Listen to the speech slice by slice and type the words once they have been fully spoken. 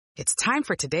It's time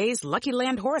for today's Lucky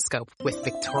Land horoscope with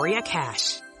Victoria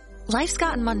Cash. Life's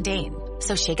gotten mundane,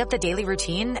 so shake up the daily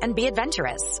routine and be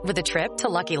adventurous with a trip to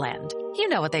Lucky Land. You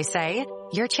know what they say,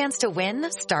 your chance to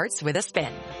win starts with a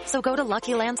spin. So go to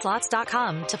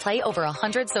LuckyLandSlots.com to play over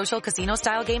 100 social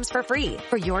casino-style games for free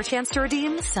for your chance to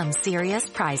redeem some serious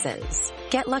prizes.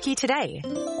 Get lucky today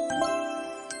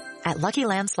at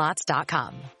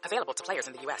LuckyLandSlots.com. Available to players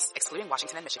in the U.S., excluding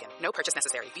Washington and Michigan. No purchase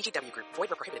necessary. VGW Group. Void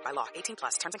where prohibited by law. 18+.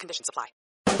 Terms and conditions apply.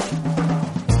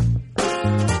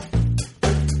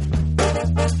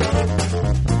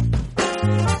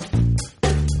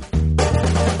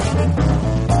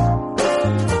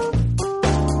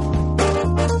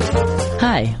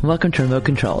 Hi, welcome to Remote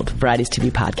Controlled, Variety's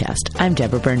TV podcast. I'm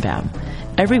Deborah Birnbaum.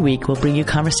 Every week, we'll bring you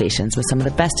conversations with some of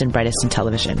the best and brightest in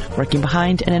television, working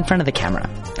behind and in front of the camera.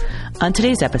 On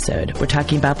today's episode, we're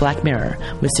talking about Black Mirror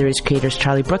with series creators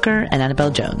Charlie Brooker and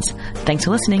Annabelle Jones. Thanks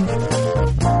for listening.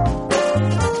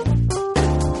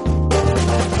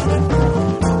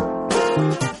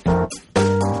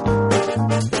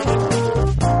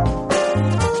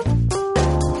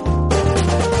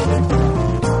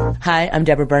 Hi, I'm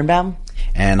Deborah Birnbaum.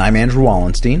 And I'm Andrew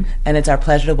Wallenstein. And it's our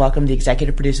pleasure to welcome the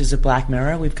executive producers of Black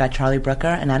Mirror. We've got Charlie Brooker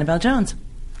and Annabelle Jones.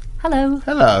 Hello.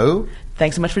 Hello.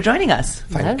 Thanks so much for joining us.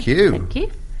 Thank you. Thank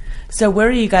you. So where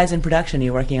are you guys in production? Are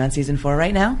you working on season 4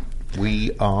 right now?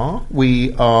 We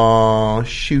are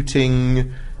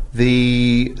shooting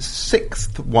the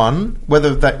 6th one.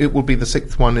 Whether that it will be the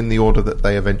 6th one in the order that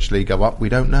they eventually go up, we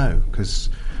don't know, because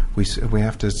we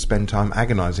have to spend time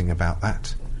agonising about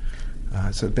that.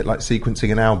 It's a bit like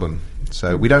sequencing an album.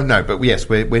 So we don't know, but yes,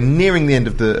 we're nearing the end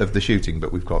of the shooting,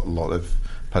 but we've got a lot of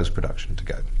post-production to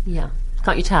go. Yeah.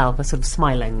 Can't you tell? We're sort of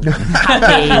smiling,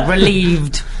 happy,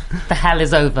 relieved. The hell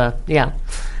is over. Yeah.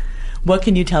 What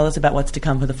can you tell us about what's to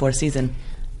come for the 4th season?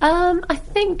 I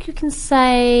think you can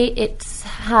say it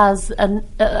has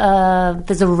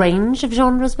there's a range of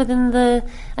genres within the.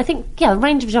 A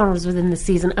range of genres within the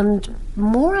season, and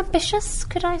more ambitious.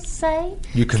 Could I say?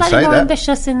 You can slightly say more that.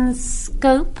 ambitious in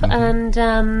scope, and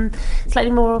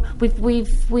slightly more.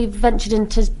 We've ventured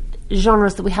into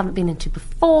genres that we haven't been into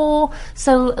before.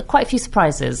 So quite a few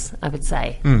surprises, I would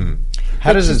say.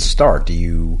 How does it start? Do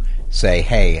you say,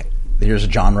 "Hey, here's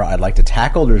a genre I'd like to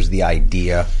tackle," or does the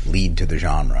idea lead to the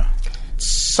genre?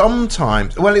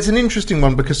 Sometimes, well, it's an interesting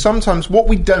one, because sometimes what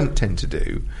we don't tend to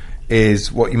do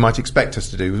is what you might expect us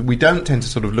to do. We don't tend to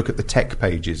sort of look at the tech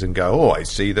pages and go, "Oh, I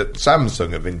see that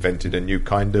Samsung have invented a new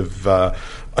kind of a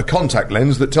contact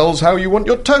lens that tells how you want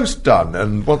your toast done."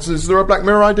 And is there a Black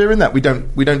Mirror idea in that? We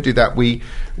don't do that.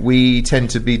 We tend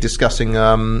to be discussing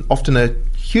often a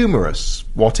humorous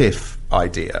what if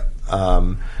idea.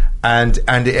 And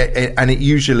it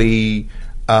usually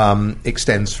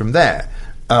extends from there,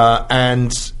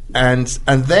 and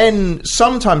then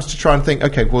sometimes to try and think,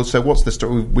 okay, well, so what's the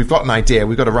story? We've got an idea,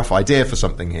 we've got a rough idea for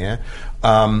something here,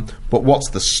 but what's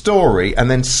the story? And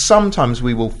then sometimes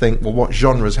we will think, well, what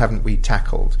genres haven't we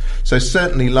tackled? So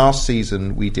certainly last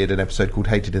season we did an episode called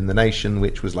Hated in the Nation,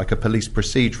 which was like a police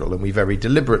procedural, and we very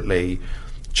deliberately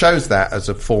chose that as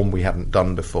a form we hadn't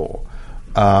done before.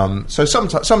 So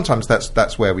sometimes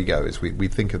that's where we go, is we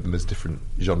think of them as different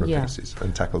genre pieces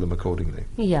and tackle them accordingly.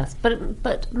 Yes,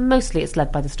 but mostly it's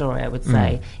led by the story, I would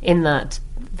say. In that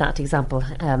example,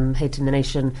 Hate in the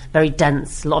Nation, very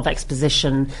dense, a lot of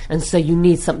exposition, and so you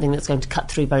need something that's going to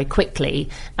cut through very quickly,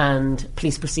 and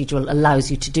police procedural allows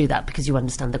you to do that because you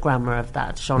understand the grammar of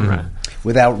that genre.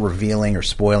 Without revealing or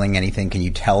spoiling anything, can you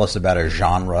tell us about a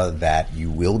genre that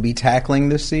you will be tackling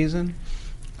this season?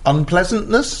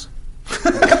 Unpleasantness? I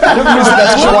don't know if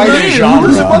that's quite a genre.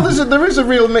 Well, there is a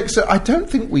real mix. I don't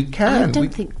think we can. I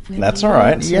don't think we That's all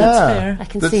right. Yeah. That's fair. I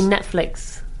can see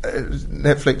Netflix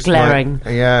Netflix glaring.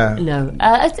 Yeah. No,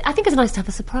 I think it's nice to have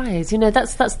a surprise. You know,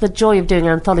 that's the joy of doing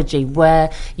an anthology,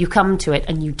 where you come to it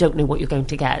and you don't know what you're going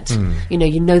to get.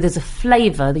 You know there's a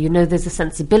flavour, you know there's a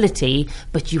sensibility,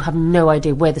 but you have no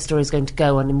idea where the story is going to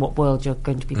go and in what world you're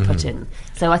going to be put in.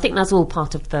 So I think that's all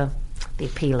part of the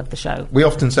appeal of the show. We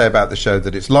often say about the show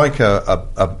that it's like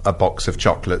a box of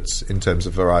chocolates in terms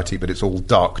of variety, but it's all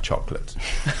dark chocolate,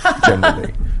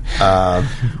 generally.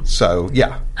 That's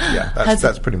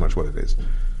pretty much what it is.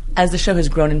 As the show has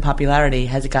grown in popularity,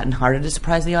 has it gotten harder to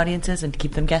surprise the audiences and to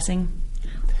keep them guessing?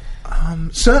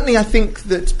 Certainly, I think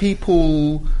that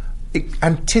people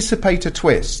anticipate a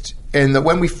twist. In that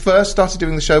when we first started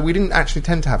doing the show, we didn't actually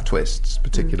tend to have twists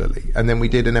particularly. And then we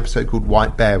did an episode called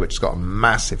White Bear, which has got a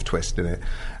massive twist in it.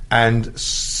 And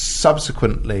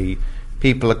subsequently,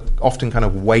 people are often kind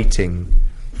of waiting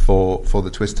for the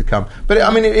twist to come. But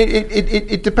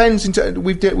it depends.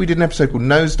 We did an episode called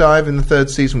Nosedive in the third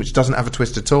season, which doesn't have a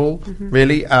twist at all,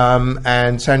 really.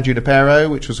 And San Junipero,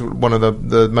 which was one of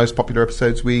the most popular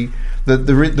episodes.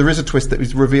 There is a twist that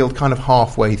is revealed kind of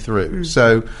halfway through.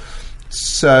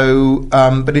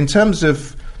 But in terms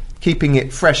of keeping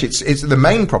it fresh, it's the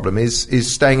main problem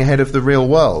is staying ahead of the real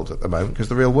world at the moment, because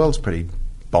the real world's pretty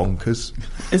bonkers,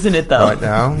 isn't it? Though right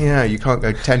now, yeah, you can't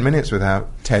go 10 minutes without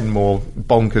 10 more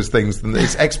bonkers things.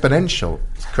 It's exponential.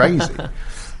 It's crazy.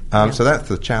 So that's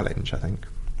the challenge, I think.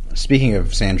 Speaking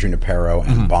of San Junipero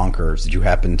and bonkers, did you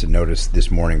happen to notice this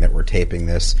morning that we're taping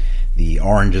this, the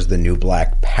Orange is the New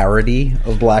Black parody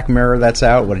of Black Mirror that's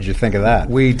out? What did you think of that?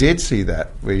 We did see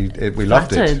that. We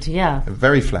loved it. Yeah,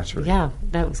 very flattering. Yeah,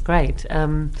 that was great.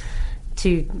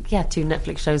 Two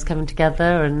Netflix shows coming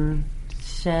together and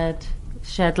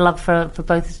shared love for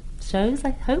both shows, I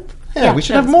hope. Yeah, we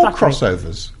should have more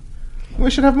crossovers. We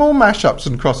should have more mashups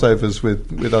and crossovers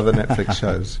with other Netflix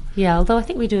shows. Yeah, although I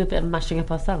think we do a bit of mashing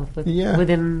up ourselves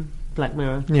within Black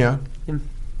Mirror. Yeah.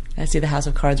 I see the House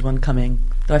of Cards one coming,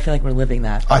 though I feel like we're living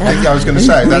that. I think I was going to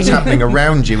say, that's happening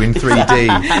around you in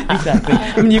 3D. Exactly.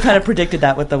 I mean, you kind of predicted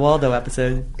that with the Waldo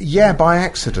episode. Yeah, by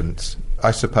accident,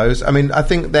 I suppose. I mean, I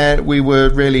think that we were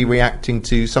really reacting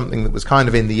to something that was kind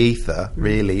of in the ether,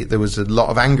 really. There was a lot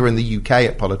of anger in the UK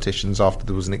at politicians after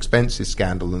there was an expenses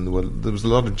scandal, and there was a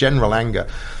lot of general anger.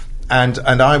 And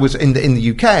I was in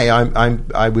the UK.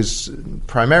 I was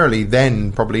primarily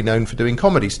then probably known for doing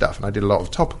comedy stuff, and I did a lot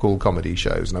of topical comedy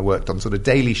shows, and I worked on sort of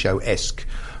Daily Show-esque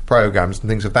programs and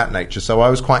things of that nature. So I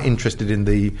was quite interested in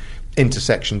the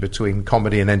intersection between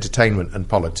comedy and entertainment and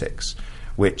politics,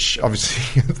 which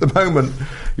obviously at the moment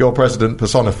your president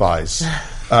personifies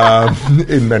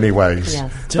in many ways.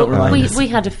 Yes. We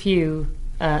had a few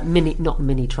not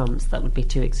mini Trumps, that would be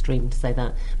too extreme to say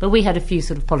that, but we had a few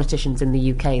sort of politicians in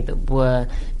the UK that were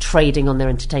trading on their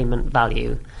entertainment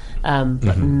value,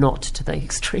 but not to the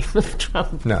extreme of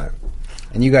Trump. No.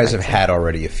 And you guys have had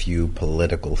already a few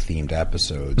political themed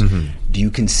episodes. Do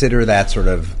you consider that sort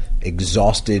of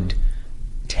exhausted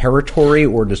territory,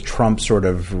 or does Trump sort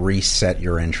of reset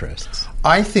your interests?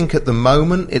 I think at the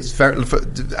moment it's very,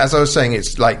 as I was saying,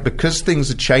 it's like, because things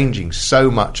are changing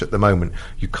so much at the moment,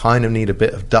 you kind of need a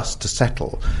bit of dust to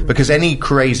settle. Because any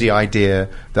crazy idea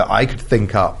that I could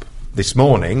think up this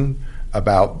morning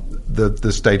about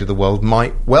the state of the world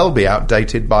might well be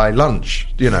outdated by lunch,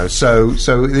 So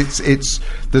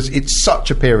it's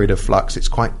such a period of flux. It's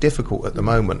quite difficult at the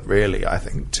moment, really. I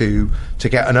think to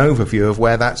get an overview of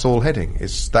where that's all heading.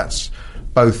 That's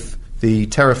both the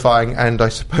terrifying and, I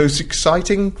suppose,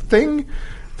 exciting thing.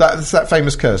 That's that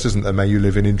famous curse, isn't there? May you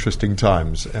live in interesting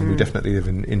times, and we definitely live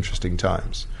in interesting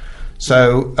times.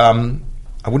 So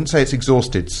I wouldn't say it's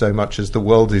exhausted so much as the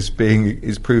world is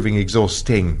proving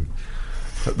exhausting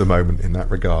at the moment in that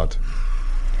regard.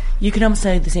 You can almost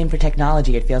say the same for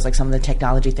technology. It feels like some of the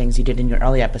technology things you did in your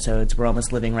early episodes we're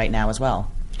almost living right now as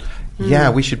well. Yeah,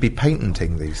 we should be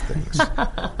patenting these things.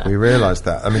 We realise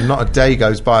that. I mean, not a day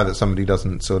goes by that somebody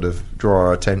doesn't sort of draw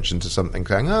our attention to something,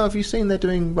 saying, "Oh, have you seen they're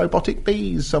doing robotic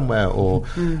bees somewhere?" Or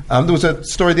there was a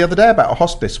story the other day about a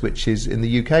hospice, which is in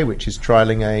the UK, which is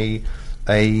trialling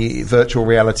a virtual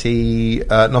reality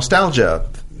nostalgia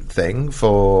thing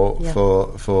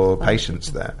for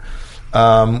patients there.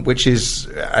 Which is,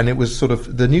 and it was sort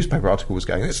of, the newspaper article was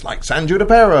going, it's like San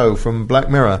Junipero from Black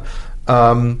Mirror.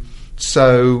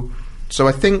 So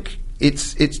I think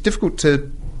it's difficult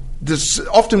to.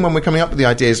 Often when we're coming up with the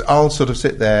ideas, I'll sort of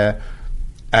sit there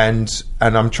and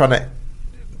I'm trying to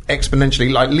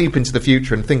exponentially leap into the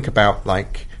future and think about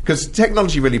because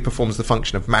technology really performs the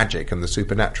function of magic and the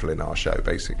supernatural in our show,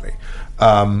 basically.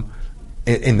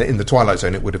 In the Twilight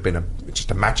Zone, it would have been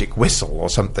just a magic whistle or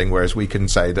something, whereas we can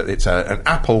say that it's an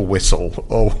apple whistle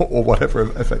or whatever,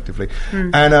 effectively.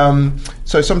 And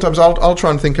so sometimes I'll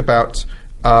try and think about.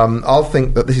 I'll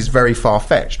think that this is very far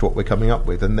fetched, what we're coming up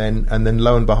with, and then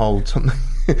lo and behold, something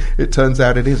it turns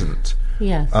out it isn't.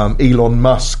 Yes. Elon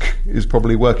Musk is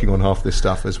probably working on half this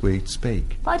stuff as we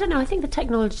speak. But I don't know. I think the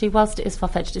technology, whilst it is far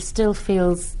fetched, it still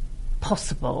feels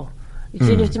possible. Do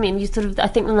you know what I mean? I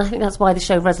think that's why the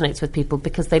show resonates with people,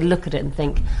 because they look at it and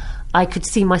think, I could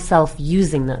see myself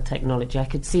using that technology. I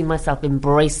could see myself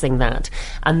embracing that,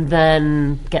 and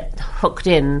then get hooked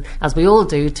in, as we all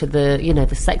do, to the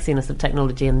the sexiness of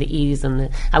technology and the ease and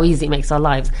how easy it makes our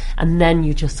lives. And then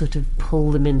you just sort of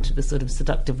pull them into the sort of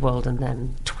seductive world and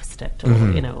then twist it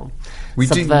or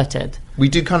subvert it. We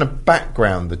do kind of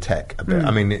background the tech a bit.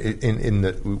 I mean, in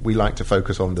that we like to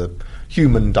focus on the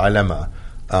human dilemma.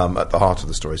 At the heart of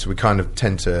the story, so we kind of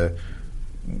tend to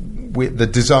with the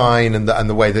design and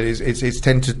the way that it's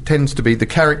tends to be, the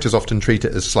characters often treat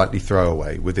it as slightly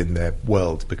throwaway within their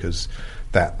world, because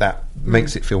that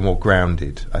makes it feel more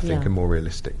grounded, I think, and more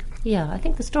realistic. Yeah, I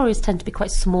think the stories tend to be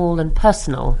quite small and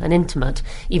personal and intimate,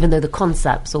 even though the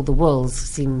concepts or the worlds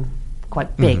seem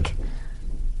quite big.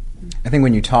 I think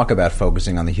when you talk about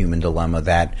focusing on the human dilemma,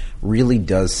 that really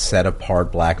does set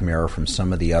apart Black Mirror from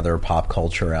some of the other pop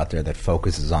culture out there that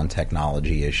focuses on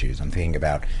technology issues. I'm thinking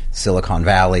about Silicon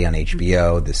Valley on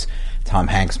HBO, this Tom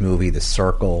Hanks movie, The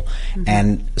Circle.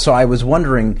 And so I was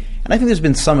wondering, and I think there's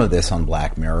been some of this on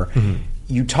Black Mirror,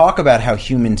 you talk about how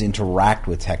humans interact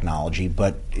with technology,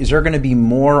 but is there going to be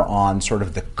more on sort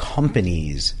of the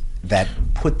companies that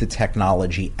put the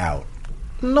technology out?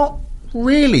 Not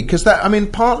really, because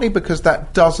partly because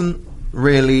that doesn't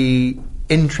really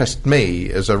interest me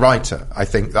as a writer. I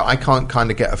think that I can't kind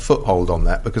of get a foothold on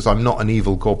that because I'm not an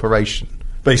evil corporation,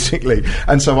 basically.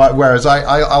 And so, whereas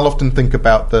I'll often think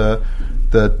about the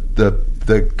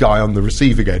guy on the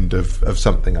receiving end of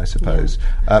something, I suppose.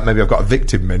 Maybe I've got a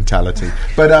victim mentality,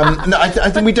 but no, I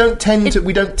think we don't tend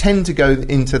to go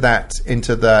into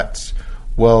that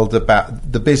world, about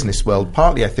the business world.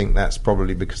 Partly, I think that's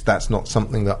probably because that's not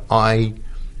something that I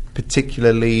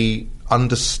particularly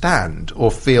understand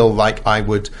or feel like I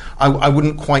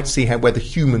wouldn't quite see where the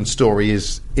human story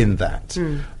is in that.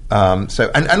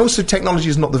 So, and also technology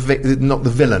is not the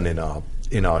villain in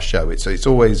our show. It's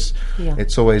always a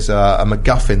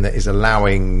MacGuffin that is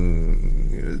allowing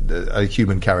a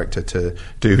human character to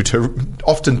do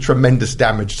often tremendous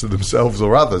damage to themselves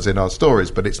or others in our stories.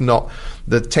 But it's not,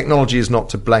 the technology is not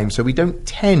to blame. So we don't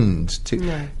tend to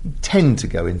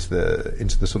go into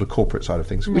the sort of corporate side of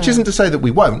things, which isn't to say that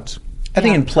we won't. I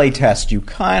think in playtest you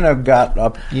kind of got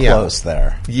up close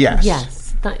there.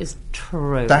 Yes. That is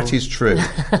true. That is true.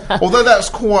 Although that was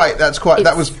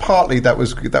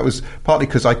partly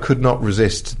because I could not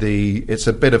resist it's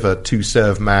a bit of a To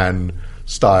Serve Man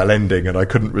style ending, and I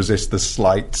couldn't resist the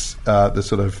slight, the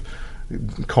sort of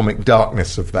comic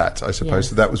darkness of that, I suppose.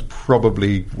 So that was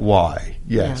probably why.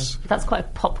 Yes. Yeah. That's quite a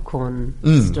popcorn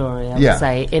story, I would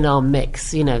say, in our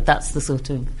mix. That's the sort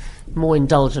of more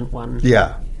indulgent one.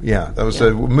 Yeah. That was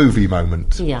a movie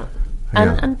moment. Yeah.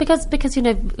 And because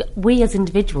we as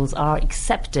individuals are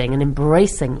accepting and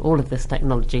embracing all of this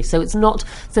technology, so it's not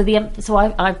so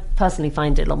I personally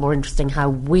find it a lot more interesting how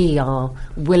we are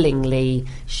willingly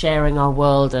sharing our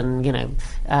world and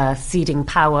ceding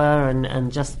power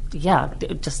and just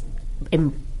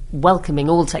welcoming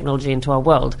all technology into our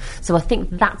world. So I think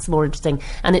that's more interesting,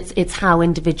 and it's how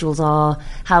individuals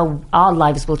how our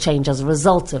lives will change as a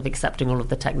result of accepting all of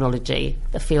the technology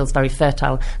that feels very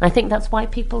fertile. And I think that's why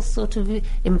people sort of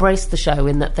embrace the show,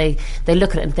 in that they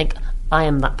look at it and think, I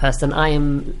am that person. I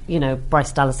am,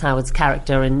 Bryce Dallas Howard's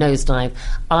character in Nosedive.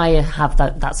 I have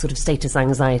that sort of status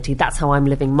anxiety. That's how I'm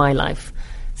living my life.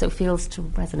 So it feels to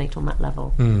resonate on that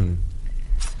level.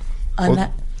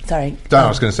 Sorry. I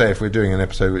was going to say, if we're doing an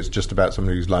episode it's just about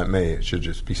somebody who's like me, it should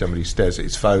just be somebody who stares at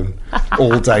his phone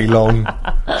all day long.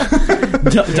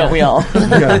 Don't we all?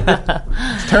 Yeah.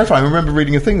 It's terrifying. I remember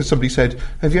reading a thing that somebody said,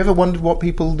 have you ever wondered what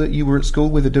people that you were at school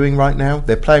with are doing right now?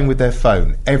 They're playing with their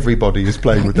phone. Everybody is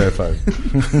playing with their phone.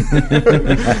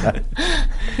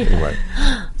 Anyway.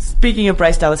 Speaking of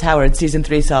Bryce Dallas Howard, season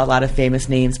 3 saw a lot of famous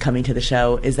names coming to the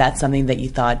show. Is that something that you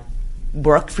thought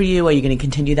worked for you? Are you going to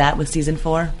continue that with season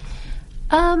 4?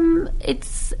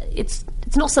 It's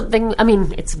not something. I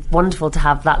mean, it's wonderful to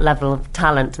have that level of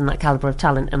talent and that caliber of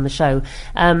talent in the show.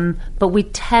 But we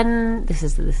tend. This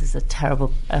is a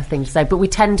terrible thing to say, but we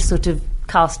tend to sort of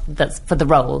cast that's for the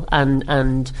role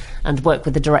and work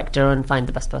with the director and find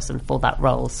the best person for that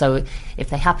role. So if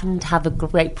they happen to have a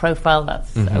great profile,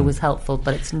 that's always helpful,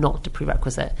 but it's not a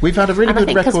prerequisite. We've had a really good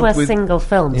record because we're with single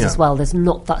films as well. There's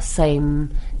not that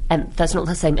same. There's not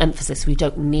the same emphasis. We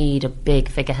don't need a big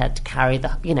figurehead to carry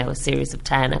a series of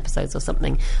 10 episodes or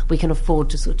something. We can afford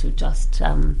to sort of just,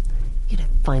 find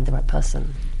the right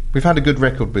person. We've had a good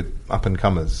record with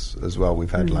up-and-comers as well. We've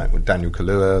had with Daniel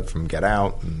Kaluuya from Get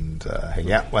Out and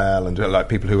Haley Atwell and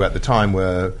people who at the time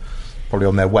were probably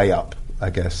on their way up, I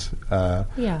guess. And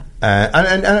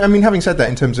I mean, having said that,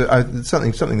 in terms of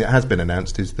something that has been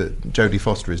announced is that Jodie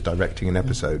Foster is directing an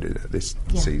episode this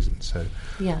season. So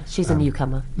she's a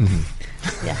newcomer.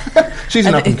 Yeah, she's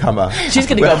an up-and-comer. She's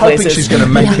going to go hoping places. She's going to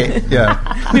make it.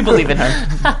 Yeah, we believe in her.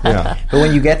 Yeah, but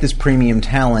when you get this premium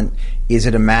talent, is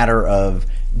it a matter of,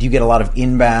 do you get a lot of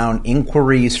inbound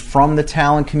inquiries from the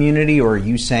talent community, or are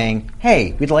you saying,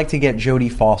 hey, we'd like to get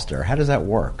Jodie Foster? How does that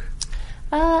work?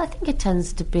 I think it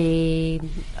tends to be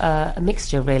a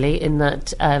mixture, really, in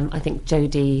that I think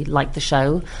Jodie liked the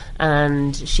show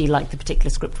and she liked the particular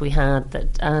script we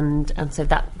had, and so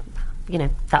that, you know,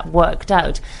 that worked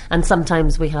out. And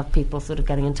sometimes we have people sort of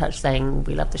getting in touch saying,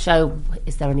 we love the show,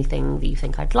 is there anything that you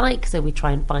think I'd like? So we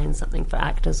try and find something for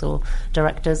actors or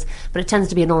directors. But it tends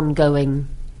to be an ongoing,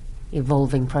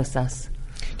 evolving process.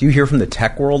 Do you hear from the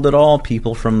tech world at all?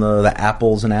 People from the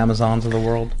Apples and Amazons of the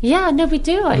world? Yeah, no, we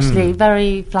do actually.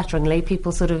 Very flatteringly,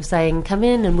 people sort of saying, "Come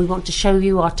in, and we want to show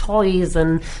you our toys,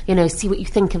 and you know, see what you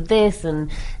think of this." And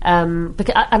and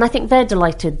I think they're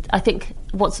delighted. I think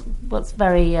what's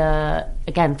very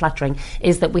again flattering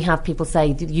is that we have people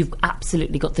say, "You've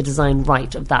absolutely got the design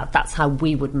right of that. That's how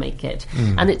we would make it."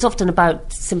 And it's often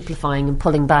about simplifying and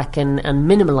pulling back and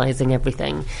minimalising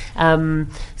everything.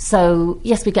 So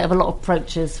yes, we get a lot of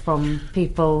approaches from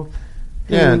people.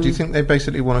 Yeah, do you think they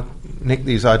basically want to nick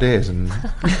these ideas and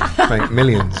make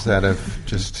millions out of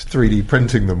just 3D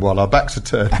printing them while our backs are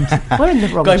turned? We're in the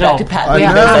wrong Going job. back to patent. We are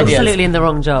I know. absolutely in the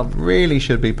wrong job. Really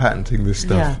should be patenting this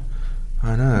stuff. Yeah.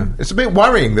 I know. It's a bit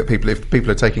worrying that if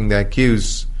people are taking their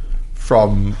cues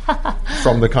from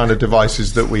the kind of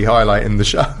devices that we highlight in the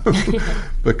show.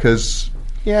 Because,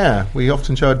 we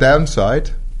often show a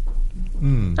downside.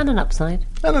 And an upside.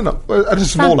 And a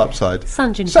small upside.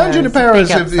 San Junipero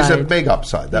is a big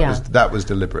upside. That was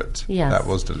deliberate. Yes. That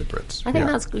was deliberate. I think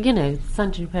that's, you know,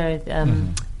 San Junipero,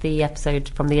 the episode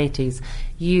from the 80s,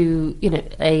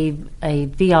 a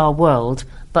VR world,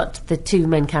 but the two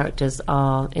main characters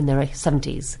are in their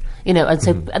 70s. You know, and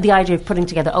so the idea of putting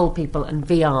together old people and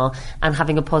VR and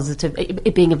having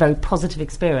it being a very positive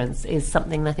experience is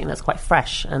something I think that's quite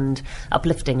fresh and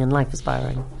uplifting and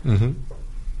life-inspiring. Mm-hmm.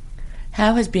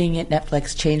 How has being at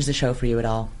Netflix changed the show for you at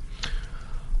all?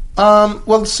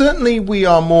 Well, certainly we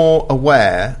are more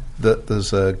aware that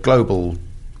there's a global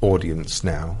audience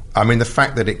now. I mean, the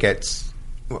fact that it gets...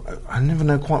 I never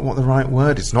know quite what the right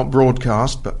word is. Not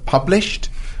broadcast, but published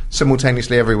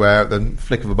simultaneously everywhere at the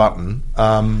flick of a button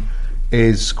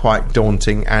is quite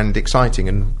daunting and exciting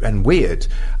and weird.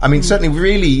 I mean, certainly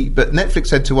really... But Netflix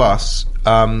said to us,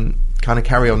 kind of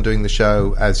carry on doing the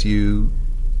show as you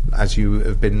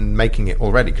have been making it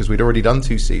already, because we'd already done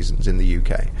 2 seasons in the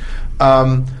UK,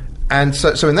 and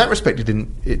so in that respect it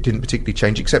didn't particularly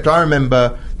change. Except I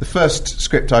remember the first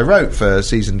script I wrote for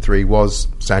season 3 was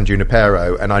San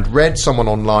Junipero, and I'd read someone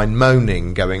online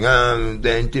moaning, going, "Oh,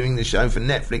 they're doing the show for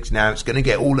Netflix now. It's going to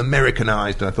get all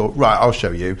Americanized." And I thought, right, I'll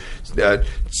show you.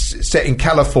 Set in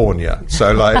California,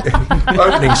 so like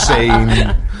opening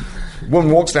scene.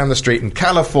 Woman walks down the street in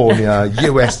California,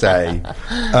 USA.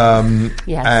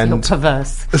 Yes, and you're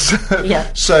perverse.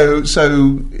 So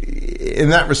in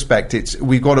that respect,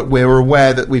 we're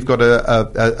aware that we've got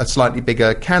a slightly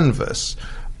bigger canvas.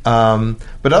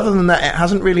 But other than that, it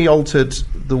hasn't really altered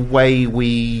the way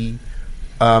we,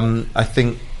 I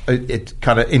think, it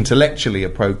kind of intellectually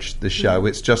approached the show.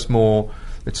 It's just more...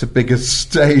 It's a bigger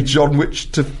stage on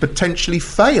which to potentially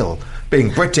fail.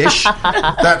 Being British,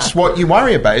 that's what you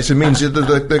worry about. It means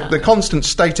the constant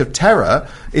state of terror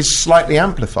is slightly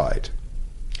amplified.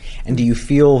 And do you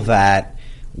feel that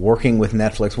working with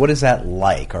Netflix, what is that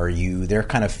like? They're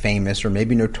kind of famous or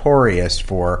maybe notorious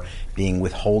for being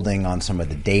withholding on some of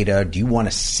the data. Do you want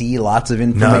to see lots of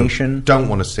information? No, don't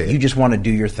want to see it. You just want to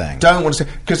do your thing. Don't want to see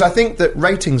it. Because I think that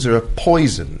ratings are a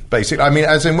poison, basically. I mean,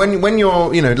 as in when you're,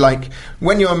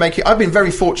 when you're making... I've been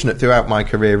very fortunate throughout my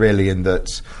career, really, in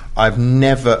that I've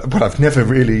never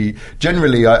really...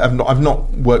 Generally, I've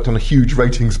not worked on a huge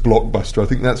ratings blockbuster. I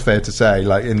think that's fair to say.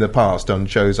 Like, in the past, on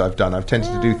shows I've done, I've tended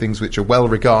to do things which are well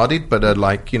regarded, but are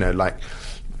like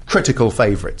critical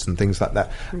favourites and things like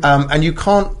that. And you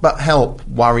can't but help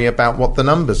worry about what the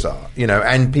numbers are,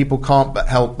 and people can't but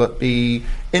help but be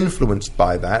influenced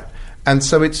by that. And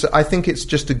so I think it's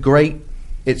just a great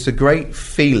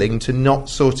feeling to not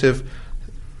sort of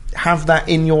have that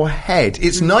in your head.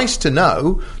 It's nice to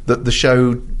know that the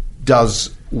show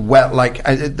does well,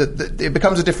 it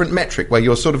becomes a different metric where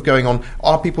you're sort of going on,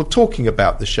 are people talking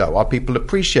about the show? Are people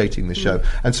appreciating the show?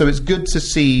 And so it's good to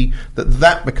see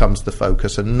that becomes the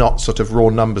focus and not sort of raw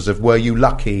numbers of were you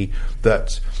lucky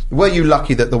that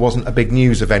there wasn't a big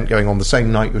news event going on the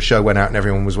same night your show went out and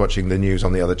everyone was watching the news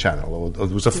on the other channel, or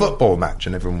there was a football match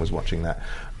and everyone was watching that,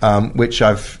 which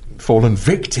I've fallen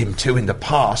victim to in the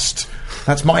past.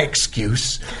 That's my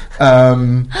excuse.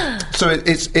 So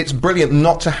it's brilliant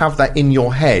not to have that in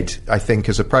your head, I think,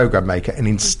 as a program maker, and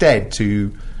instead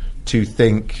to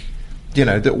think,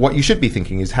 that what you should be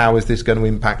thinking is, how is this going to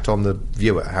impact on the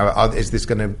viewer? How is this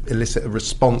going to elicit a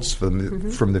response from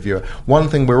the viewer? One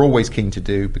thing we're always keen to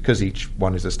do, because each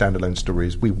one is a standalone story,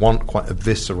 is we want quite a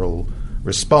visceral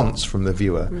response from the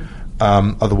viewer.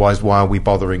 Otherwise, why are we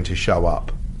bothering to show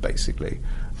up, basically?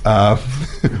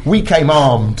 We came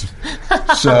armed,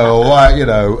 so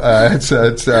it's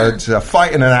a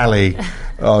fight in an alley,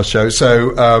 our show. So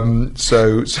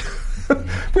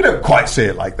we don't quite see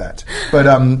it like that,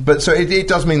 but so it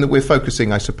does mean that we're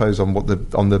focusing, I suppose, on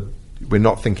we're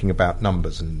not thinking about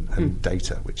numbers and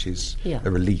data, which is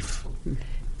a relief.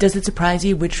 Does it surprise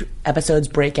you which episodes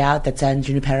break out that San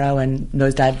Junipero and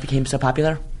Nosedive became so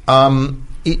popular?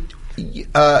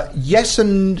 Yes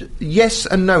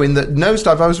and no. In that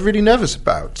Nosedive, I was really nervous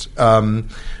about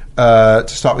to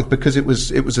start with, because it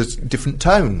was a different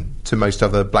tone to most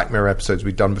other Black Mirror episodes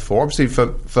we'd done before. Obviously,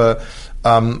 for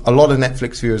a lot of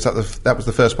Netflix viewers, that was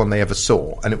the first one they ever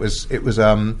saw, and it was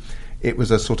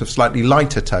a sort of slightly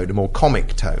lighter tone, a more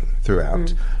comic tone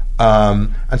throughout.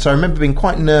 And so I remember being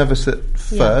quite nervous at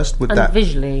first with that.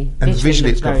 Visually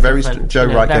it's got very Joe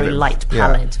Wright very light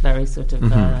palette, very sort of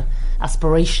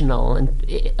aspirational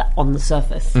and on the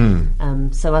surface.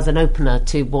 So as an opener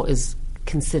to what is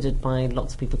considered by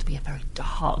lots of people to be a very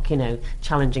dark,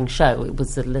 challenging show, it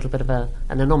was a little bit of an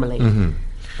anomaly.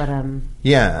 But and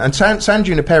San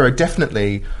Junipero,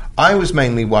 definitely, I was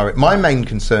mainly worried. My main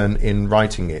concern in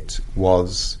writing it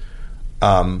was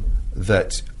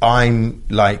that I'm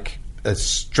like a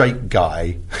straight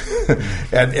guy,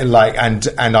 and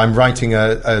I'm writing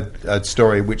a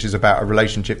story which is about a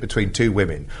relationship between two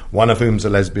women, one of whom's a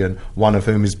lesbian, one of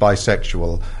whom is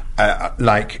bisexual.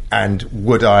 And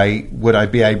would I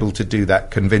be able to do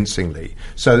that convincingly?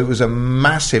 So it was a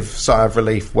massive sigh of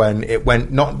relief when it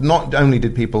went. Not only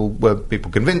were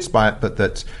people convinced by it, but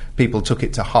that people took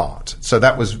it to heart. So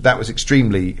that was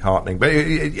extremely heartening. But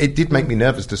it did make me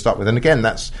nervous to start with. And again,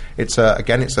 it's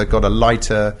got a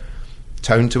lighter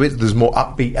tone to it. There's more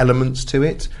upbeat elements to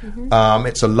it.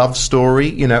 It's a love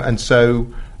story, and so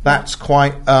that's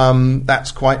quite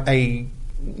a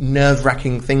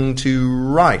nerve-wracking thing to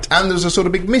write, and there's a sort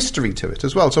of big mystery to it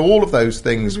as well. So all of those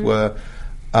things were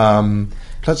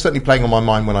certainly playing on my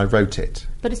mind when I wrote it.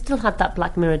 But it still had that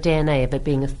Black Mirror DNA of it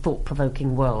being a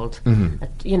thought-provoking world,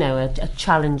 a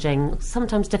challenging,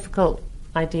 sometimes difficult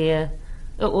idea,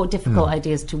 or difficult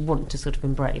ideas to want to sort of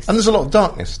embrace. And there's a lot of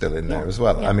darkness still in there as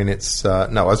well. I mean, it's I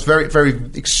was very, very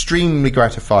extremely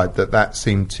gratified that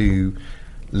seemed to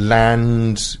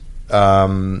land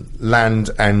and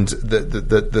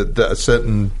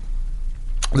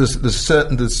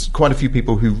there's quite a few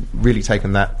people who've really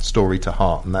taken that story to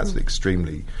heart, and that's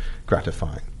extremely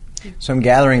gratifying. So I'm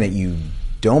gathering that you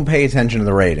don't pay attention to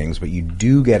the ratings, but you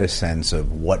do get a sense of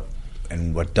what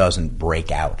doesn't break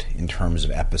out in terms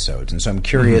of episodes. And so I'm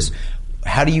curious,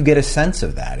 how do you get a sense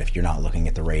of that if you're not looking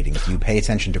at the ratings? Do you pay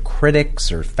attention to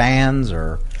critics or fans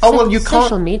or? You can't.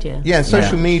 Social media. Yeah,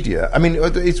 social media. I mean,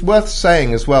 it's worth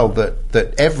saying as well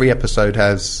that every episode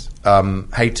has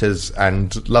haters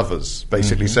and lovers,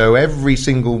 basically. So every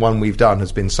single one we've done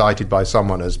has been cited by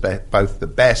someone as both the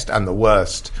best and the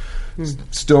worst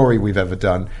story we've ever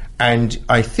done. And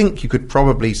I think you could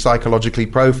probably psychologically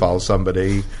profile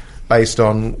somebody based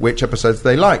on which episodes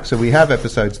they like. So we have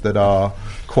episodes that are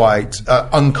quite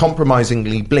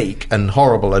uncompromisingly bleak and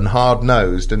horrible and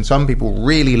hard-nosed, and some people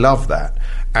really love that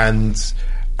and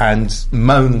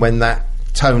moan when that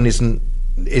tone isn't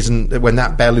when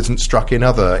that bell isn't struck in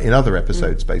other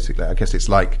episodes. Basically, I guess it's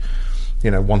like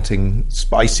wanting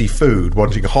spicy food,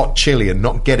 wanting hot chili and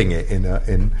not getting it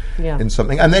in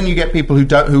something. And then you get people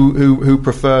who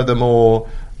prefer the more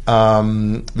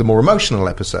emotional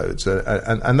episodes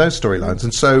and those storylines.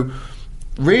 And so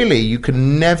really you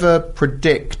can never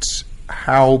predict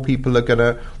how people are going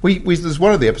to... There's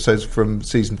one of the episodes from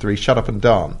Season 3, Shut Up and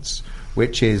Dance,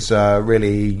 which is a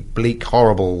really bleak,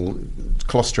 horrible,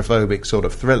 claustrophobic sort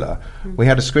of thriller. We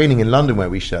had a screening in London where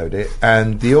we showed it,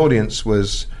 and the audience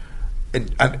was... in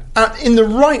the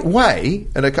right way,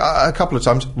 and a couple of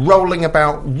times, rolling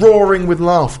about, roaring with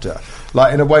laughter,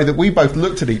 like in a way that we both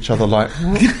looked at each other like...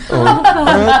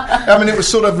 I mean, it was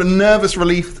sort of a nervous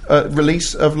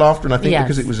release of laughter, and I think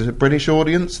because it was a British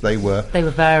audience, they were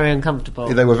very uncomfortable.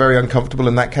 They were very uncomfortable,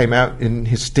 and that came out in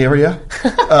hysteria.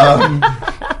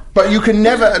 But you can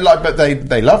never... but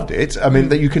they loved it. I mean,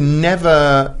 that you can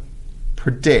never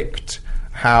predict...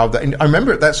 how that, I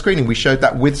remember at that screening we showed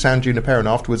that with San Junipero, and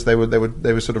afterwards they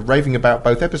were sort of raving about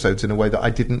both episodes in a way that I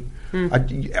didn't.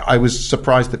 I was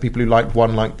surprised that people who liked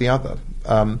one liked the other.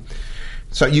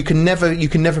 So you can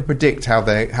never predict how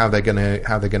they're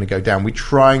gonna go down. We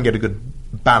try and get a good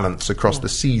balance across the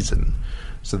season,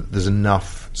 so that there's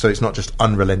enough. So it's not just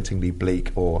unrelentingly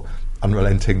bleak or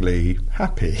unrelentingly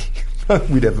happy.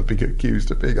 We'd never be accused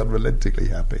of being unrelentingly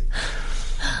happy.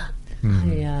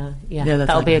 Yeah, that's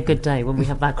that'll like- be a good day when we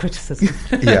have that criticism.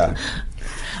 Yeah.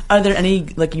 Are there any,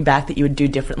 looking back, that you would do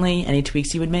differently? Any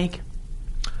tweaks you would make?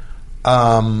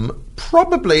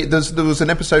 Probably. There was an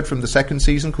episode from the second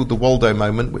season called The Waldo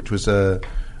Moment, which was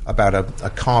about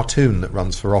a cartoon that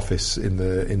runs for office in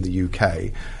the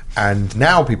UK. And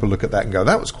now people look at that and go,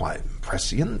 that was quite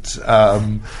prescient.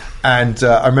 And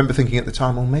I remember thinking at the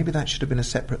time, well, maybe that should have been a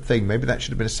separate thing. Maybe that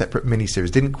should have been a separate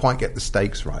miniseries. Didn't quite get the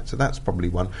stakes right. So that's probably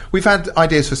one. We've had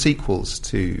ideas for sequels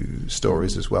to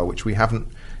stories as well, which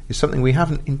is something we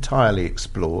haven't entirely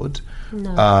explored.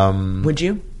 No. Would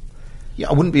you? Yeah,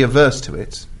 I wouldn't be averse to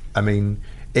it. I mean,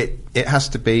 it has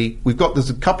to be... There's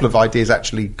a couple of ideas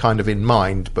actually kind of in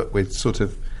mind, but we're sort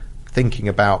of thinking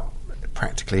about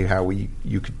practically how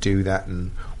you could do that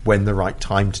and when the right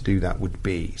time to do that would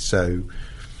be. So,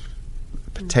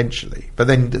 potentially. But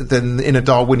then in a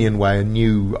Darwinian way, a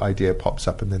new idea pops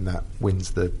up and then that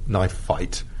wins the knife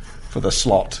fight for the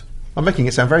slot. I'm making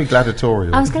it sound very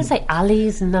gladiatorial. I was going to say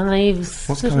alleys, knives.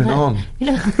 What's sort of going on?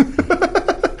 You know,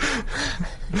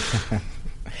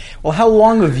 Well, how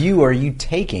long a view are you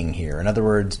taking here? In other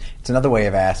words, it's another way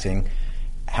of asking,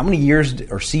 how many years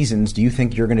or seasons do you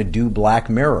think you're going to do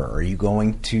Black Mirror? Are you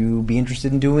going to be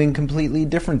interested in doing completely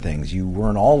different things? You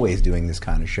weren't always doing this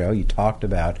kind of show. You talked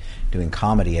about doing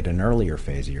comedy at an earlier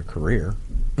phase of your career.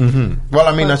 Mm-hmm. Well,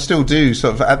 I mean, I still do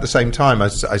sort of at the same time. I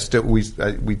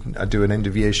do an end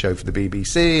of year show for the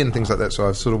BBC and things like that. So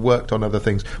I've sort of worked on other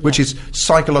things, which is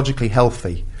psychologically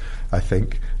healthy, I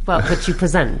think. well, but you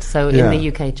present. So Yeah. in the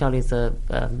UK, Charlie's a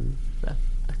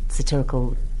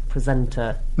satirical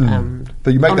presenter.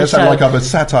 But you make on that a sound show. like I'm a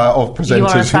satire of presenters You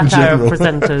are a in satire of general.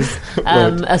 presenters,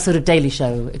 Right. a sort of Daily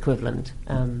Show equivalent.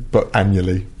 But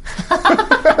annually.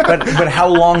 But how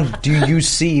long do you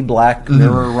see Black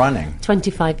Mirror running?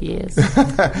 25 years.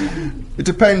 It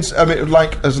depends. I mean,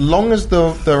 like, as long as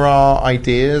there are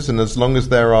ideas and as long as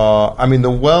there are... I mean,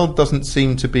 the world doesn't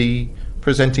seem to be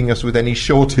presenting us with any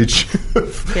shortage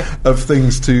of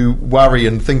things to worry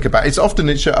and think about. It's often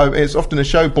a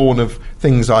show born of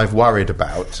things I've worried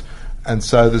about. And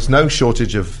so there's no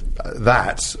shortage of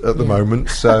that at the moment.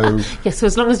 So Yes, so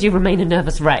as long as you remain a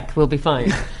nervous wreck, we'll be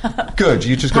fine. good.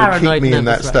 You just got to keep Paranoid me in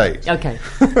that nervous wreck. state. Okay.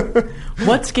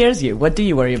 What scares you? What do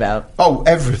you worry about? Oh,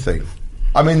 everything.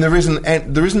 I mean, there isn't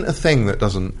a thing that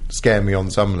doesn't scare me on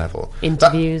some level.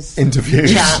 Interviews.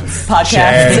 Interviews. Chats.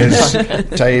 Podcasts. Chairs.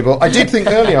 Table. I did think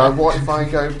earlier, what if I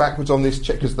go backwards on this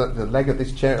chair? Because the leg of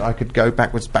this chair, I could go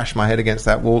backwards, bash my head against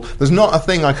that wall. There's not a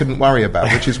thing I couldn't worry about,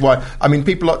 which is why, I mean,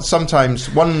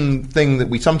 one thing that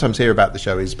we sometimes hear about the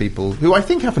show is people who I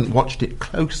think haven't watched it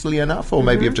closely enough, or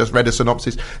maybe have just read a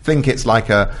synopsis, think it's like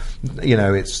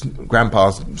it's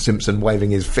Grandpa Simpson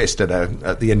waving his fist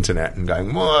at the internet and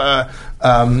going, "Wah."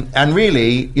 And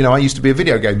really, I used to be a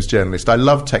video games journalist. I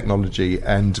love technology,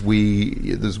 and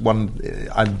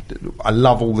I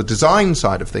love all the design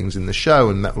side of things in the show,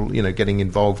 and that, getting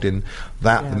involved in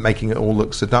that and making it all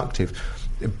look seductive.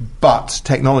 But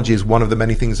technology is one of the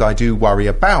many things I do worry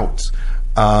about.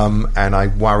 And I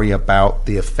worry about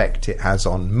the effect it has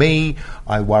on me.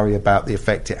 I worry about the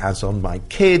effect it has on my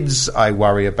kids. I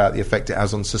worry about the effect it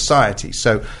has on society.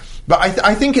 So, but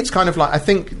I think it's kind of like, I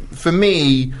think for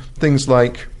me, things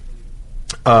like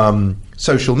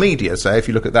social media, say, if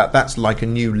you look at that, that's like a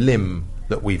new limb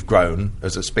that we've grown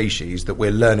as a species, that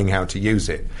we're learning how to use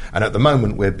it. And at the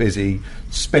moment, we're busy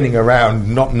spinning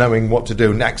around, not knowing what to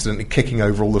do, and accidentally kicking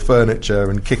over all the furniture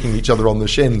and kicking each other on the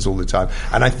shins all the time.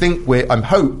 And I think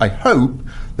I hope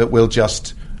that we'll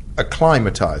just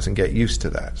acclimatise and get used to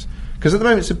that. Because at the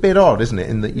moment, it's a bit odd, isn't it?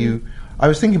 In that I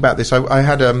was thinking about this. I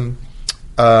had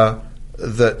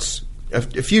that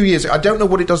a few years. I don't know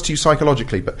what it does to you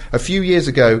psychologically, but a few years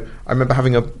ago, I remember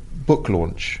having a book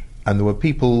launch. And there were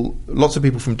lots of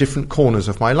people from different corners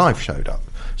of my life showed up.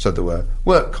 So there were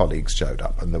work colleagues showed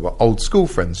up, and there were old school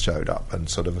friends showed up, and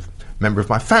sort of a member of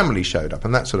my family showed up,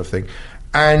 and that sort of thing.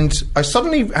 And I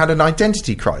suddenly had an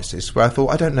identity crisis where I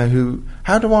thought, I don't know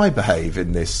how do I behave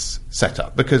in this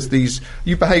setup? Because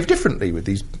you behave differently with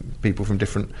these people from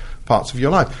different parts of your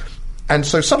life. And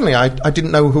so suddenly I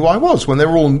didn't know who I was when they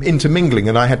were all intermingling,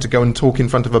 and I had to go and talk in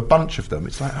front of a bunch of them.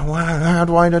 It's like, how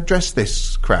do I address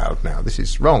this crowd now? This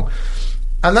is wrong.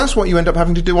 And that's what you end up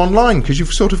having to do online, because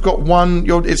you've sort of got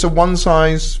it's a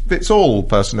one-size-fits-all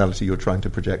personality you're trying to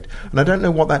project. And I don't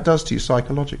know what that does to you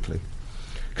psychologically.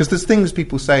 Because there's things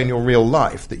people say in your real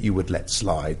life that you would let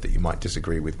slide, that you might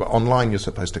disagree with. But online you're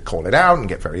supposed to call it out and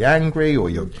get very angry.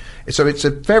 So it's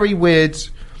a very weird...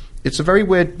 It's a very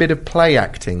weird bit of play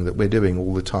acting that we're doing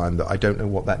all the time that I don't know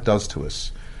what that does to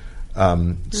us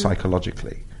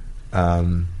psychologically.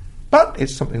 But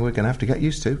it's something we're going to have to get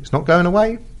used to. It's not going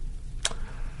away.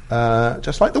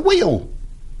 just like the wheel.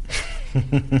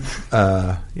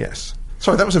 Yes.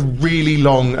 Sorry, that was a really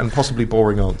long and possibly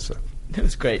boring answer. That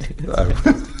was great. Oh.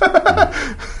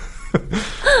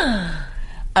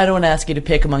 I don't want to ask you to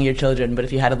pick among your children, but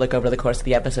if you had to look over the course of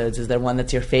the episodes, is there one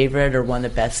that's your favorite or one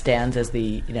that best stands as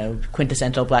the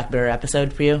quintessential Black Mirror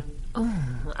episode for you?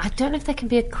 Oh, I don't know if there can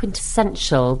be a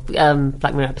quintessential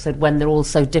Black Mirror episode when they're all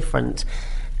so different.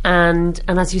 And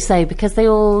as you say, because they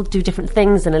all do different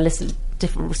things and elicit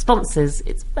different responses,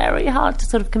 it's very hard to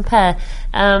sort of compare.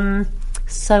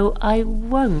 So I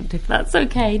won't, if that's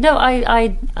okay. No,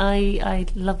 I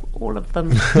love all of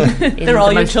them. In They're all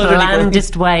the your most children.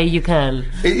 blandest way you can.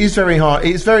 It is very hard.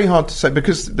 It's very hard to say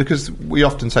because we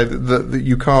often say that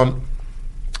you can't.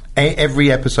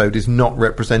 Every episode is not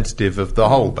representative of the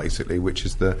whole, basically, which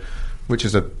is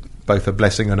both a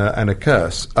blessing and a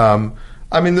curse.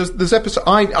 I mean, there's episodes.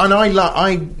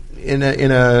 In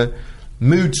a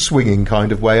mood swinging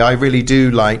kind of way, I really do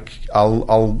like.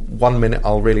 I'll 1 minute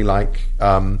I'll really like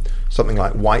something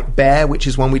like White Bear, which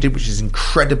is one we did, which is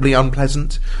incredibly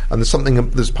unpleasant, and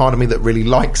there's part of me that really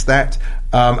likes that.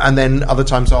 And then other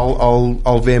times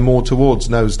I'll veer more towards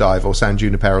Nosedive or San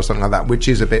Junipero or something like that, which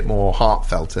is a bit more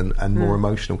heartfelt and more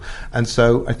emotional. And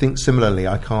so I think similarly,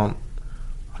 I can't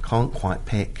quite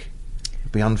pick.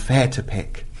 It'd be unfair to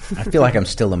pick. I feel like I'm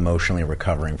still emotionally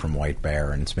recovering from White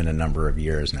Bear, and it's been a number of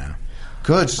years now.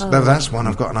 Good. That's one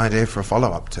I've got an idea for a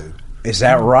follow-up to. Is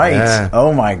that right? Yeah.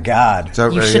 Oh, my God.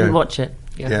 You shouldn't watch it.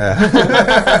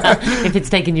 Yeah. If it's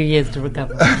taken you years to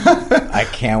recover. I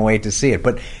can't wait to see it.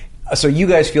 But so you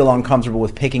guys feel uncomfortable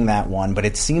with picking that one, but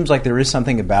it seems like there is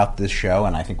something about this show,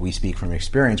 and I think we speak from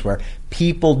experience, where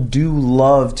people do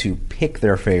love to pick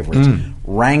their favorites,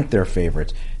 rank their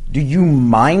favorites. Do you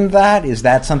mind that? Is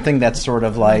that something that's sort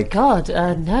of like... God,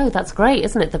 no, that's great,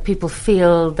 isn't it? That people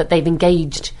feel that they've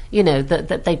engaged,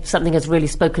 that something has really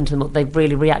spoken to them, or they've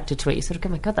really reacted to it. You sort of go,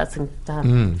 oh my God, that's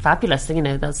fabulous.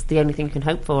 That's the only thing you can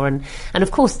hope for. And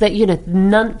of course, that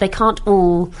they can't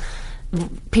all...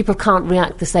 People can't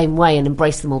react the same way and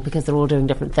embrace them all because they're all doing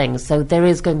different things. So there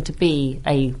is going to be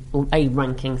a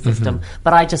ranking system.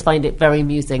 But I just find it very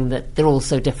amusing that they're all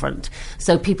so different.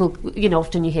 So people,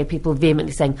 often you hear people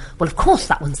vehemently saying, well, of course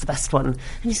that one's the best one. And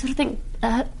you sort of think,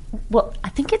 well, I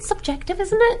think it's subjective,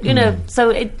 isn't it?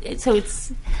 So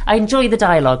it's... I enjoy the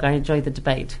dialogue. I enjoy the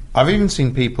debate. I've even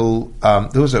seen people...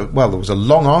 there was a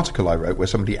long article I wrote where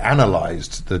somebody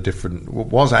analysed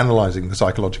was analysing the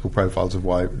psychological profiles of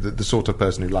why the sort of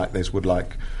person who liked this would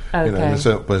like... the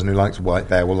sort of person who likes White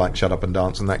Bear will like Shut Up and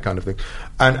Dance and that kind of thing.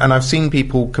 And I've seen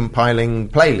people compiling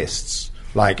playlists.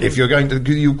 Like, if you're going to...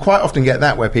 You quite often get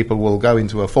that where people will go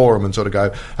into a forum and sort of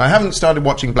go, I haven't started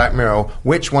watching Black Mirror,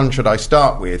 which one should I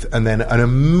start with? And then an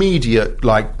immediate,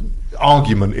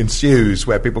 argument ensues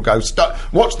where people go,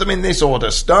 watch them in this order.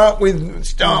 Start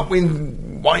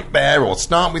with White Bear, or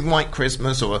start with White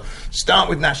Christmas, or start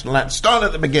with National Anthem. Start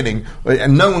at the beginning,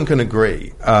 and no one can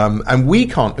agree. And we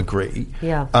can't agree.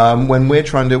 Yeah. When we were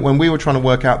trying to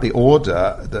work out the order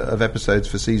of episodes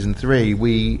for season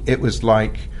 3, it was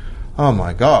like... Oh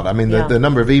my God! I mean, the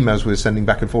number of emails we were sending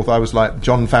back and forth. I was like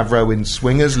Jon Favreau in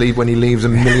Swingers, when he leaves a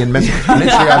million messages.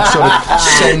 Literally, I'd sort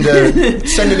of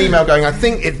send an email going, "I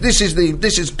think this is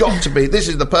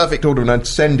the perfect order," and I'd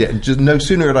send it. And just no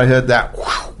sooner had I heard that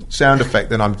sound effect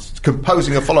than I'm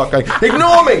composing a follow-up going,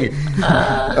 "Ignore me."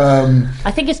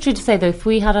 I think it's true to say though, if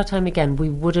we had our time again, we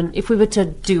wouldn't. If we were to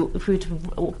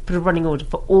put a running order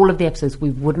for all of the episodes,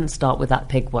 we wouldn't start with that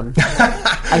pig one.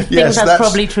 I think that's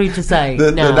probably true to say.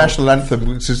 The National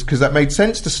Anthem, because that made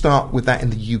sense to start with that in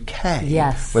the UK.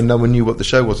 Yes. When no one knew what the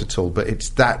show was at all. But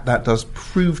it's that does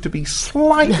prove to be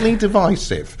slightly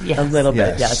divisive. Yes. A little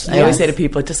bit, yes. I always say to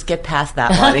people, just get past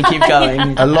that one and keep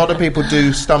going. A lot of people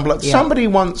do stumble. Somebody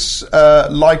once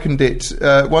likened it.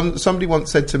 Somebody once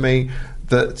said to me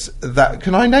that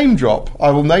can I name drop? I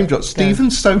will name drop. Steven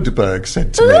Soderbergh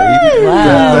said to me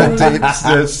that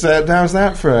it's how's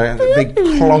that for a big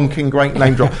clonking great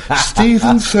name drop?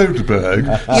 Steven Soderbergh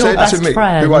said to me,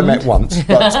 who I met once,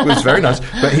 but it was very nice.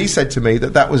 But he said to me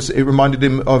it reminded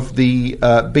him of the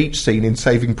beach scene in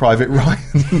Saving Private Ryan.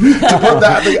 To put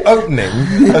that at the opening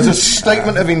as a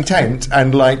statement of intent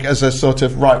and as a sort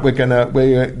of you're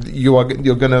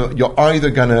either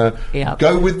gonna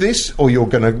go with this or you're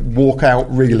gonna walk out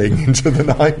reeling into the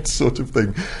night, sort of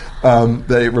thing.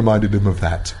 It reminded him of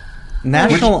that.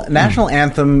 National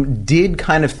Anthem did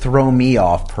kind of throw me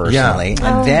off personally,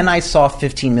 and then I saw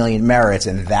 15 Million Merits,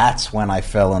 and that's when I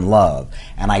fell in love.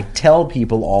 And I tell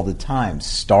people all the time,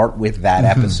 start with that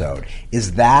episode.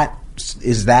 Is that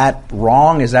Is that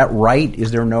wrong? Is that right?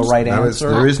 Is there no right answer?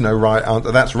 There is no right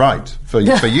answer. That's right. For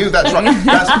you, that's right.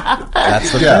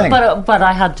 That's the thing. But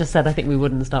I had just said I think we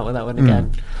wouldn't start with that one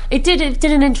again. It did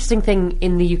an interesting thing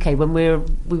in the UK when we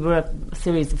were a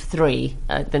series of 3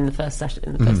 in the first session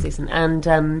in the first season, and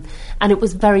it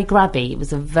was very grabby. It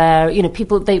was a very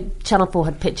Channel 4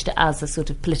 had pitched it as a sort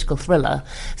of political thriller.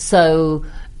 So.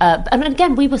 And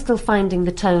again, we were still finding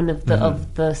the tone of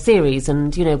the series,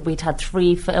 and we'd had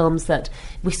 3 films that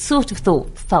we sort of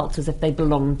felt as if they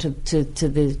belonged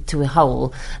to a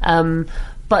whole.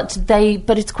 But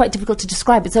it's quite difficult to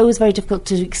describe. It's always very difficult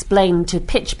to explain, to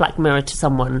pitch Black Mirror to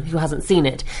someone who hasn't seen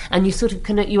it, and you sort of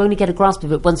you only get a grasp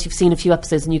of it once you've seen a few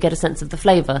episodes and you get a sense of the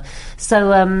flavour.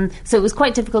 So it was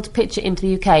quite difficult to pitch it into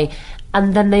the UK.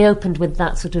 And then they opened with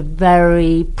that sort of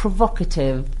very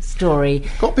provocative story.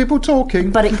 Got people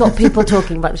talking. But it got people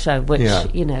talking about the show, which,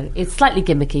 it's slightly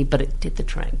gimmicky, but it did the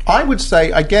trick. I would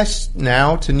say, I guess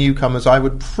now to newcomers, I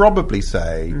would probably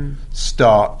say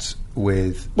start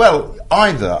with,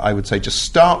 either I would say just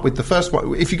start with the first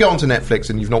one. If you go onto Netflix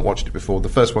and you've not watched it before, the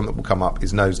first one that will come up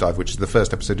is Nosedive, which is the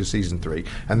first episode of season 3,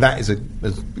 and that is a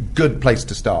good place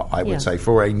to start. I would say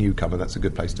for a newcomer, that's a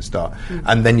good place to start,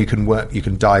 and then you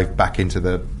can dive back into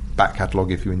the back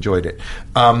catalogue if you enjoyed it.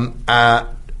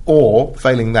 Or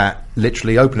failing that,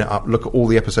 literally open it up, look at all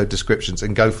the episode descriptions,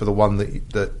 and go for the one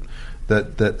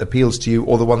that appeals to you,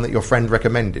 or the one that your friend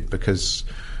recommended, because.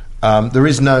 There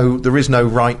is no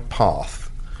right path,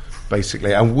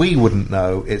 basically, and we wouldn't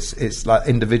know. It's like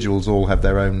individuals all have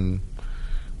their own.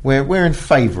 We're in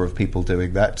favour of people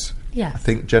doing that. Yeah, I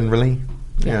think generally.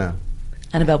 Yeah.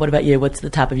 Annabelle, what about you? What's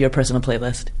the top of your personal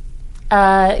playlist?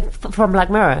 From Black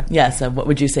Mirror. Yeah. So, what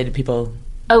would you say to people?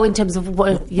 Oh, in terms of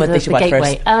what they should watch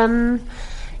gateway. First?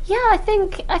 I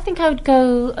think I'd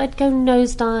go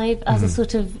Nosedive as a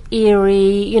sort of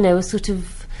eerie, a sort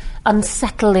of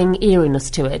unsettling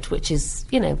eeriness to it, which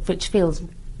feels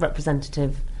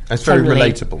representative. It's very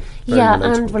relatable.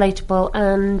 And relatable,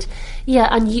 and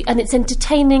it's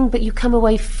entertaining, but you come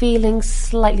away feeling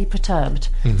slightly perturbed.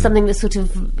 Something that sort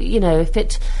of,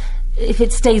 if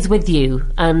it stays with you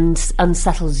and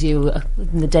unsettles you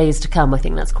in the days to come, I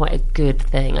think that's quite a good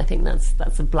thing. I think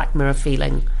that's a Black Mirror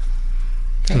feeling.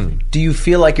 Do you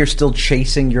feel like you're still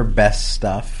chasing your best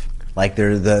stuff? Like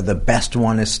the best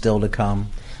one is still to come?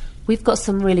 We've got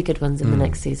some really good ones in the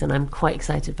next season. I'm quite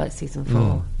excited about season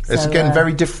 4. It's again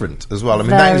very different as well. I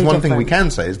mean, that is one thing we can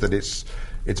say, is that it's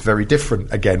very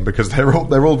different again, because they're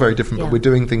all very different. But we're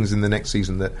doing things in the next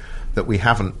season that we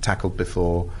haven't tackled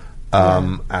before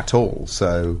at all.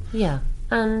 So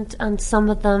and some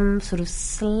of them sort of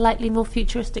slightly more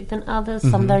futuristic than others.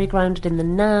 Some very grounded in the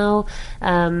now.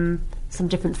 Some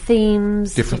different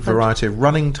themes, different variety of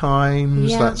running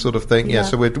times, that sort of thing.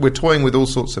 So we're toying with all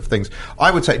sorts of things.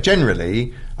 I would say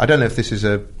generally, I don't know if this is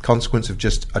a consequence of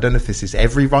I don't know if this is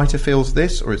every writer feels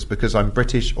this, or it's because I'm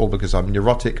British, or because I'm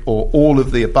neurotic, or all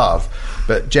of the above.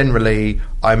 But generally,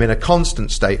 I'm in a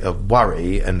constant state of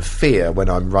worry and fear when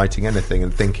I'm writing anything,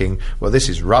 and thinking, well, this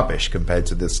is rubbish compared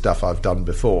to the stuff I've done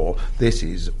before. This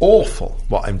is awful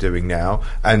what I'm doing now,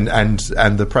 and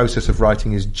the process of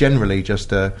writing is generally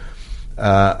just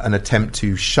an attempt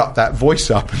to shut that voice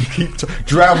up and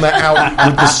drown that out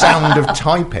with the sound of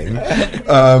typing,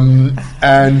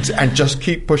 and just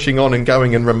keep pushing on and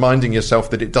going, and reminding yourself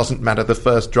that it doesn't matter. The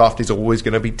first draft is always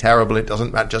going to be terrible. It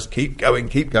doesn't matter. Just keep going.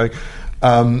 I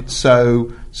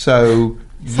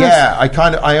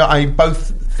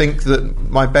both think that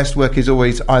my best work is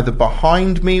always either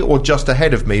behind me or just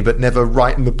ahead of me, but never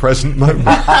right in the present moment.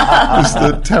 Is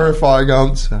the terrifying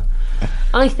answer.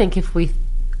 I think if we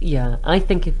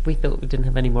thought we didn't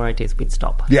have any more ideas, we'd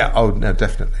stop. Yeah, oh, no,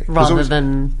 definitely. Rather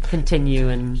than continue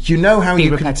and you know how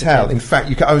you repetitive. can tell. In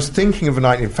fact, I was thinking of an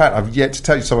idea. In fact, I've yet to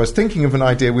tell you. So I was thinking of an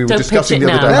idea we were discussing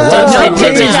the other day.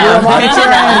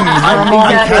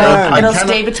 It'll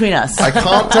stay between us. I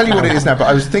can't tell you what it is now, but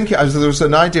I was thinking, there was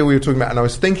an idea we were talking about, and I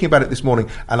was thinking about it this morning,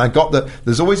 and I got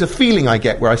there's always a feeling I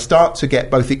get where I start to get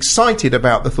both excited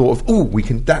about the thought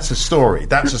of, that's a story.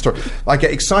 I get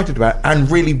excited about it, and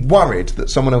really worried that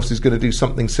someone else is going to do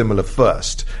something similar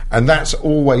first, and that's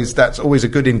always a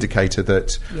good indicator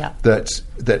that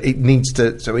it needs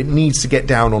to get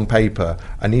down on paper.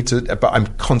 But I'm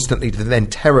constantly then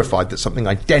terrified that something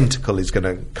identical is going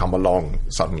to come along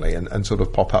suddenly and sort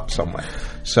of pop up somewhere.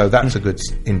 So that's a good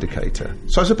indicator.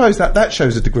 So I suppose that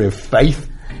shows a degree of faith.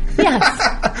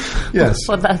 Yes. Yes.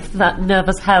 For that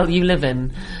nervous hell you live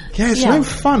in. Yeah, it's no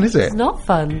fun, is it? It's not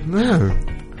fun. No.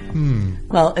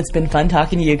 Well, it's been fun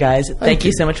talking to you guys. Thank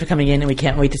you so much for coming in, and we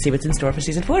can't wait to see what's in store for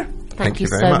season 4. Thank you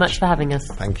so much for having us.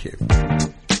 Thank you.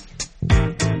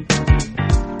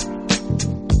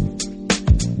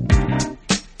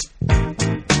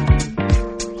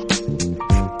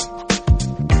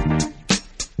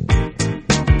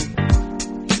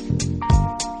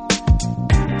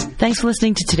 Thanks for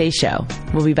listening to today's show.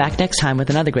 We'll be back next time with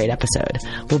another great episode.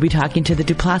 We'll be talking to the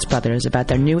Duplass brothers about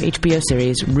their new HBO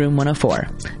series, Room 104.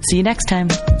 See you next time.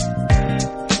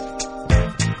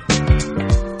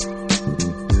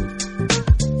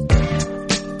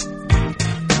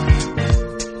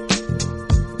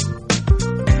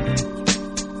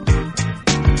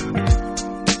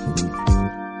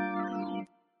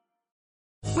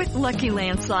 With Lucky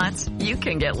Land Slots, you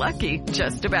can get lucky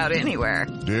just about anywhere.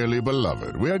 Dearly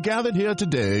beloved, we are gathered here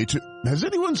today to... Has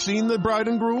anyone seen the bride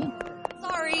and groom?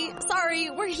 Sorry,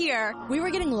 we're here. We were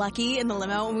getting lucky in the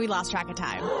limo and we lost track of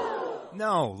time.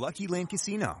 No, Lucky Land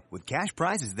Casino, with cash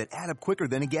prizes that add up quicker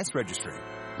than a guest registry.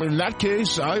 In that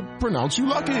case, I pronounce you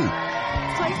lucky.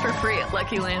 Play for free at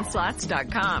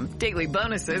LuckyLandSlots.com. Daily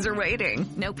bonuses are waiting.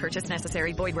 No purchase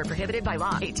necessary. Void where prohibited by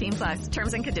law. 18+.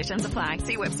 Terms and conditions apply.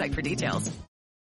 See website for details.